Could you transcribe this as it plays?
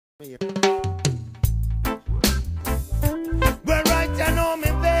Well, right, you know me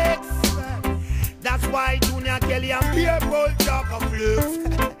vex. That's why Junior Kelly and PierPolJak are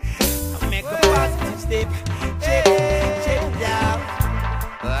flux. I make a positive step, check down.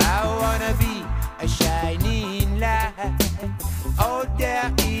 I wanna be a shining light out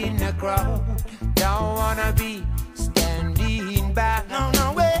there in the crowd. Don't wanna be standing back,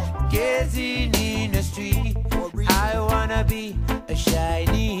 No way. gazing in the street. I wanna be a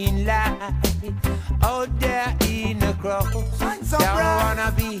shining light out there in the crowd. Don't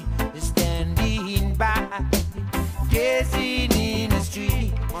wanna be standing back, gazing in the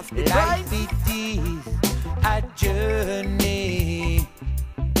street. Life it is a journey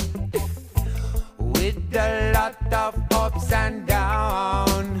with a lot of ups and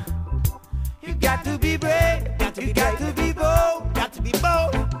downs. You got to be brave, you got to be bold, Got to be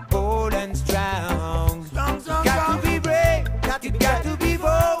bold. bold and strong. Strong, Got to be brave, you got to be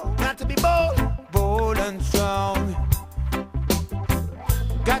bold, Got to be bold. bold and strong.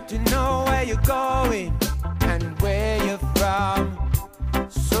 Got to know where you're going and where you're from.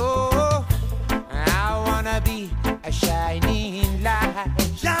 So I wanna be a shining light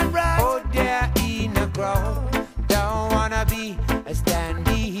Shine bright. out there in the crowd. Don't wanna be a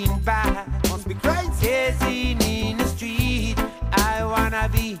standing back, Must be crazy. gazing in the street. I wanna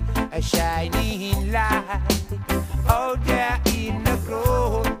be a shining light out there in the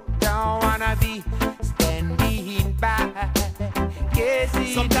crowd. Don't wanna be standing back,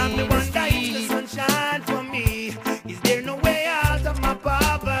 gazing Sometimes me in the wonder if the street. sunshine for me. Is there no way out of my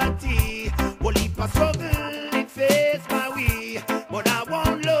poverty? Well, if I struggle, it face my way. But I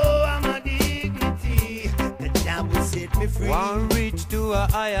won't lower my dignity. The Jah will set me free. Want reach to a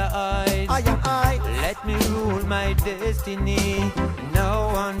higher height. Let me rule my destiny. No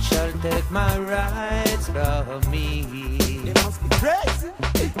one shall take my rights from me. They must be crazy.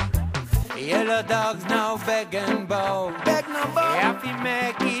 Yellow dogs now beg and bow. Beg number. If you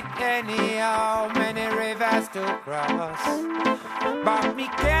make it anyhow, many rivers to cross, but me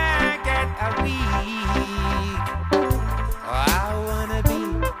can't get a week. I wanna be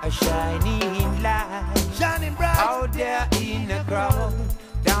a shining light Shining bright. out there in the crowd.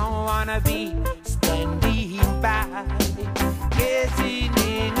 Don't wanna be standing back, gazing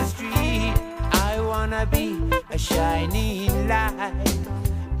in the street. I wanna be a shining light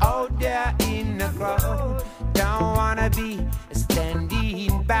out there in the crowd. Don't wanna be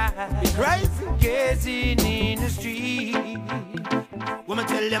standing back, Crazy. gazing in the street. Women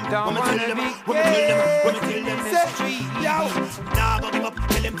tell them, Don't women tell wanna them, be women tell them, women tell gay in them, the say, street. yo, nah, go give up,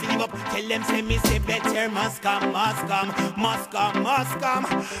 tell them to give up, tell them, say me, say better, must come, must come, must come, must come.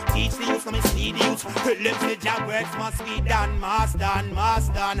 Teach the youth, come and see the youth, tell them, say job works must be done, must done,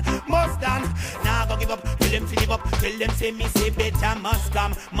 must done, must done. Nah, go give up, tell them to give up, tell them, say me, say better, must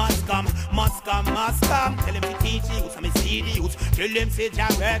come, must come, must come, must come. Tell them to teach the youth, come and see the youth, tell them, say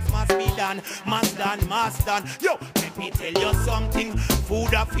job works must be done, must done, must done. Yo, let me tell you something.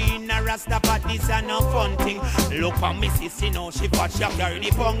 Food a in a rasta, but this a no fun thing. Look for me sissy now, she fat, she carry the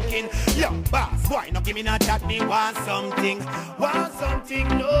pumpkin. Yo, boss, boy, no give me no chat, me want something,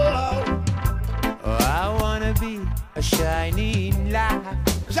 no. Oh, I wanna be a shining light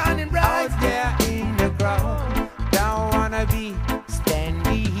Shining bright. out there in the crowd. Don't wanna be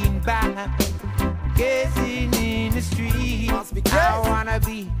standing back, gazing in the street. Must be I crazy. wanna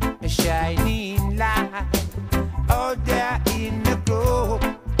be a shining light out there in the crowd.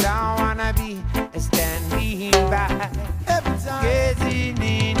 Don't wanna be standing back, Every time. gazing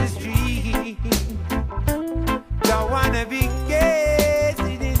in the street. Don't wanna be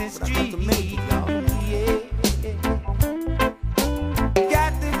gazing in the street. Yeah.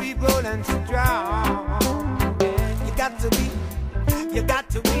 Got to be bold and strong. Yeah. You got to be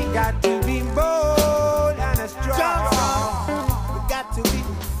Got to be bold and strong.